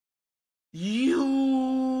YouTube.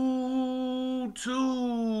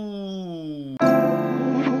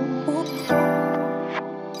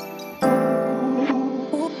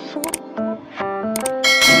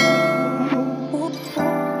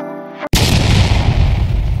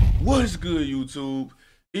 What's good, YouTube?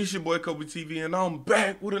 It's your boy Kobe TV, and I'm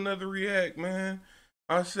back with another react, man.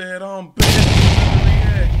 I said I'm back with another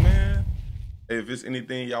react, man. Hey, if it's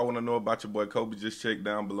anything y'all want to know about your boy Kobe, just check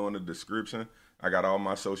down below in the description. I got all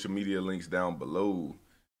my social media links down below.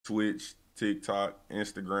 Twitch, TikTok,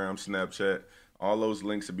 Instagram, Snapchat. All those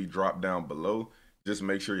links will be dropped down below. Just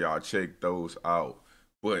make sure y'all check those out.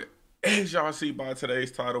 But as y'all see by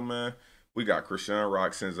today's title, man, we got Chrisean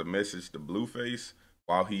Rock sends a message to Blueface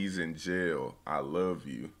while he's in jail. I love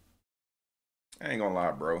you. I ain't gonna lie,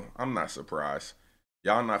 bro. I'm not surprised.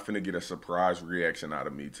 Y'all not finna get a surprise reaction out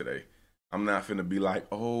of me today. I'm not finna be like,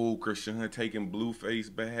 oh, Chrisean taking Blueface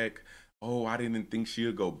back. Oh, I didn't think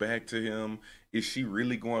she'd go back to him. Is she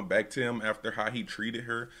really going back to him after how he treated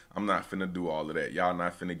her? I'm not finna do all of that. Y'all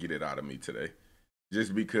not finna get it out of me today.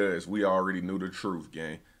 Just because we already knew the truth,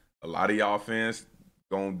 gang. A lot of y'all fans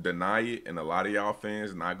gonna deny it, and a lot of y'all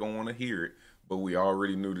fans not gonna wanna hear it, but we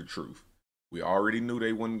already knew the truth. We already knew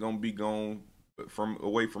they wasn't gonna be gone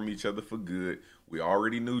away from each other for good. We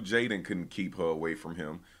already knew Jaden couldn't keep her away from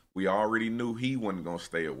him. We already knew he wasn't gonna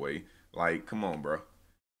stay away. Like, come on, bro.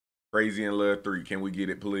 Crazy in Love 3. Can we get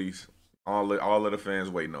it, please? All of the fans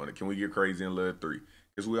waiting on it. Can we get Crazy in Love 3?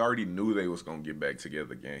 Because we already knew they was gonna get back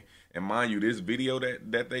together, gang. And mind you, this video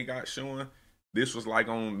that they got showing, this was like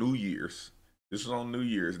on New Year's. This was on New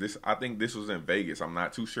Year's. I think this was in Vegas. I'm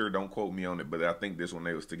not too sure. Don't quote me on it, but I think this one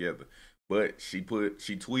they was together. But she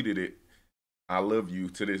tweeted it, I love you,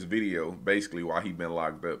 to this video, basically while he been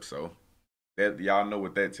locked up. So that y'all know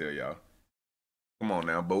what that tell y'all. Come on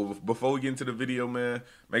now, but before we get into the video, man,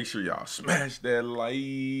 make sure y'all smash that like.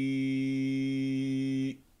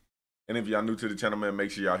 And if y'all new to the channel, man,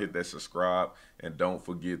 make sure y'all hit that subscribe. And don't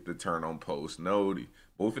forget to turn on post noti.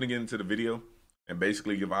 But we're finna get into the video and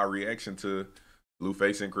basically give our reaction to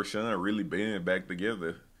Blueface and Chrisean really being back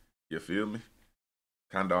together. You feel me?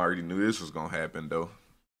 Kinda already knew this was gonna happen, though.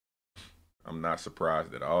 I'm not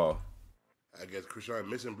surprised at all. I guess Chrisean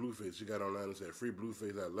missing Blueface. She got online and said, "Free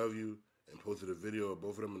Blueface, I love you," and posted a video of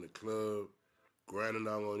both of them in the club, grinding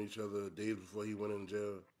down on each other days before he went in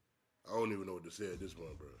jail. I don't even know what to say at this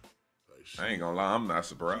point, bro. Like, I ain't gonna lie, I'm not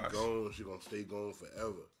surprised. She gone. She gonna stay gone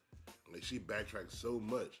forever. Like, she backtracked so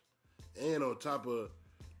much. And on top of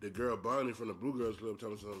the girl Bonnie from the Blue Girls Club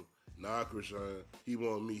telling some, "Nah, Chrisean, he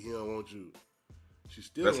want me, he don't want you." She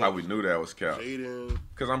still. That's how we knew that was cap. Jaden.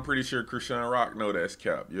 Cause I'm pretty sure Chrisean Rock know that's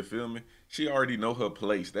cap. You feel me? She already know her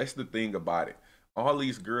place. That's the thing about it. All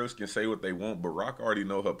these girls can say what they want, but Rock already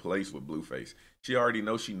know her place with Blueface. She already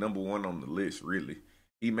know she #1 on the list, really.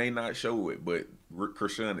 He may not show it, but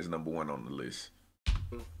Chrisean is #1 on the list.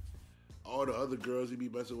 All the other girls he be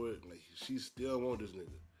messing with, like, she still want this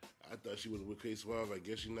nigga. I thought she was with K Suave. I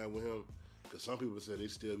guess she not with him. Cause some people said they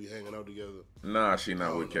still be hanging out together. Nah, she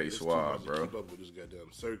not with K Suave, bro. Keep up with this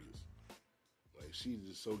goddamn circus. Like, she's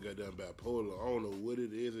just so goddamn bipolar. I don't know what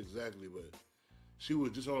it is exactly, but she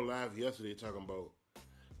was just on live yesterday talking about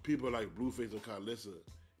people like Blueface and Carlissa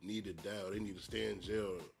need to die. They need to stay in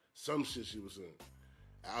jail. Some shit she was saying.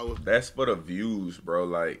 That's for the views, bro.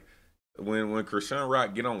 Like, when Chrisean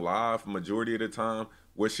Rock get on live, majority of the time,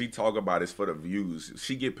 what she talk about is for the views.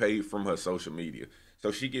 She get paid from her social media.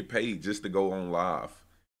 So she get paid just to go on live.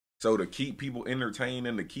 So to keep people entertained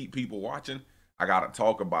and to keep people watching, I gotta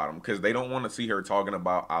talk about them, because they don't want to see her talking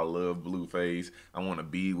about, I love Blueface, I want to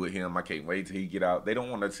be with him, I can't wait till he get out. They don't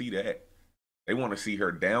want to see that. They want to see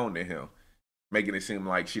her down to him, making it seem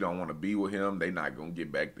like she don't want to be with him. They not gonna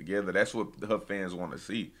get back together. That's what her fans want to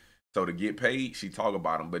see. So to get paid, she talk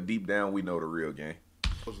about him, but deep down we know the real game.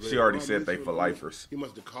 She already said they for lifers. He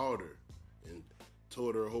must have called her and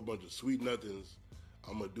told her a whole bunch of sweet nothings.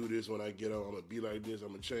 I'm gonna do this when I get out. I'm gonna be like this. I'm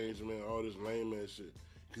gonna change, man. All this lame ass shit.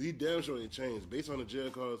 Cause he damn sure ain't changed. Based on the jail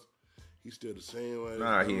calls, he's still the same way.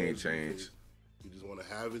 Nah, he ain't changed. He just wanna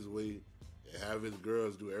have his way and have his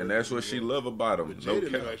girls do everything. And that's what she love about him. But Jada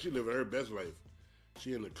look like she living her best life.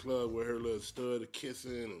 She in the club with her little stud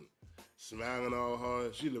kissing and smiling all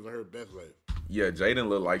hard. She living her best life. Yeah, Jaden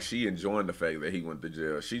look like she enjoying the fact that he went to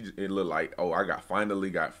jail. It looked like, oh, I finally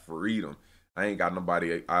got freedom. I ain't got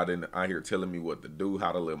nobody out here telling me what to do,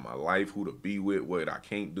 how to live my life, who to be with, what I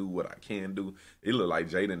can't do, what I can do. It look like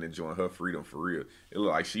Jaden enjoying her freedom for real. It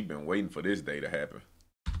look like she been waiting for this day to happen.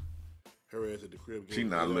 Her ass at the crib. She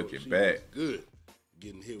not looking back. Good.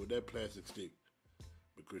 Getting hit with that plastic stick.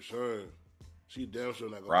 But Chrisean, she damn sure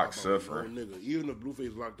not gonna Rock pop suffering. nigga. Even if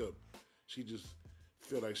Blueface locked up, she just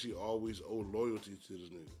feel like she always owe loyalty to this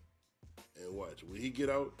nigga. And watch, when he get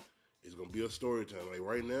out, it's gonna be a story time. Like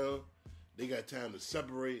right now, they got time to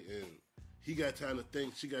separate, and he got time to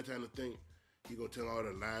think, she got time to think. He gonna tell all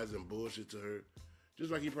the lies and bullshit to her,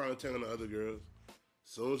 just like he probably telling the other girls.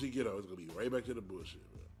 As soon as he get out, it's gonna be right back to the bullshit,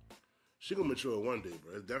 bro. She gonna mature one day,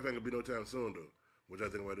 bro. It's definitely gonna be no time soon, though. What y'all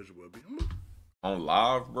think about this, boy? On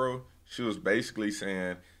live, bro, she was basically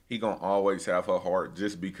saying he gonna always have her heart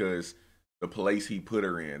just because the place he put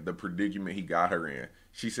her in, the predicament he got her in.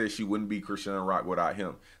 She said she wouldn't be Chrisean Rock without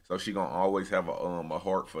him, so she gonna always have a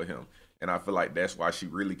heart for him. And I feel like that's why she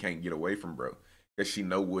really can't get away from bro, because she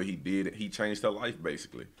know what he did. He changed her life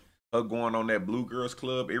basically. Her going on that Blue Girls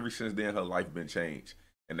Club, ever since then her life been changed.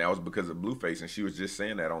 And that was because of Blueface, and she was just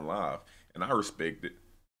saying that on live. And I respect it.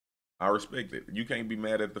 I respect it. You can't be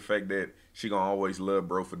mad at the fact that she gonna always love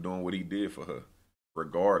bro for doing what he did for her,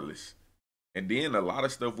 regardless. And then a lot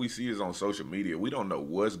of stuff we see is on social media. We don't know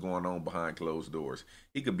what's going on behind closed doors.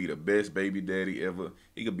 He could be the best baby daddy ever.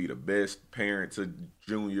 He could be the best parent to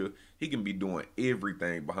Junior. He can be doing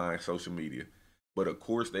everything behind social media. But of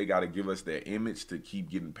course, they got to give us that image to keep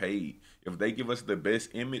getting paid. If they give us the best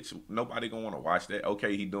image, nobody going to want to watch that.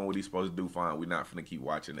 Okay, he doing what he's supposed to do, fine. We're not finna keep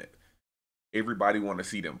watching that. Everybody want to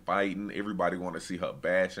see them fighting. Everybody want to see her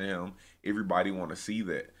bashing him. Everybody want to see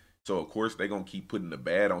that. So, of course, they going to keep putting the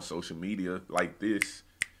bad on social media like this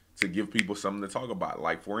to give people something to talk about.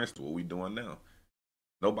 Like, for instance, what we doing now.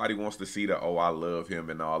 Nobody wants to see the, oh, I love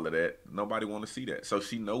him and all of that. Nobody want to see that. So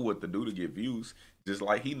she know what to do to get views, just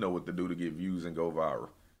like he know what to do to get views and go viral.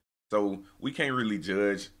 So we can't really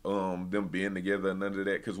judge them being together and none of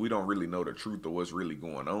that, because we don't really know the truth of what's really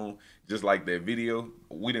going on. Just like that video,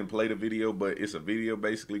 we didn't play the video, but it's a video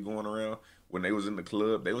basically going around when they was in the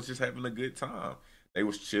club. They was just having a good time. They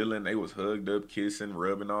was chilling. They was hugged up, kissing,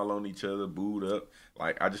 rubbing all on each other, booed up.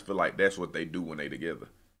 Like, I just feel like that's what they do when they together.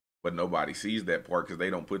 But nobody sees that part because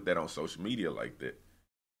they don't put that on social media like that.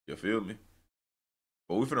 You feel me?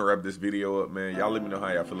 But we finna wrap this video up, man. Y'all let me know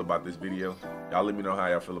how y'all feel about this video. Y'all let me know how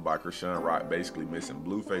y'all feel about Chrisean Rock basically missing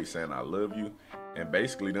Blueface, saying I love you, and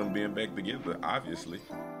basically them being back together, obviously.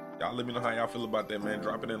 Y'all let me know how y'all feel about that, man.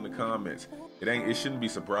 Drop it in the comments. It shouldn't be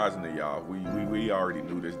surprising to y'all. We already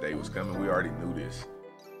knew this day was coming. We already knew this.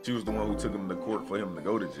 She was the one who took him to court for him to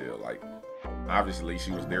go to jail. Like, obviously,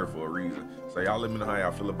 she was there for a reason. So y'all let me know how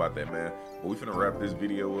y'all feel about that, man. But we finna wrap this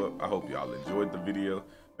video up. I hope y'all enjoyed the video.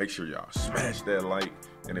 Make sure y'all smash that like.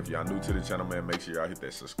 And if y'all new to the channel, man, make sure y'all hit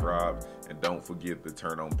that subscribe. And don't forget to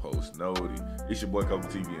turn on post notifications. It's your boy Kobe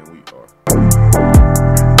TV, and we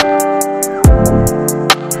are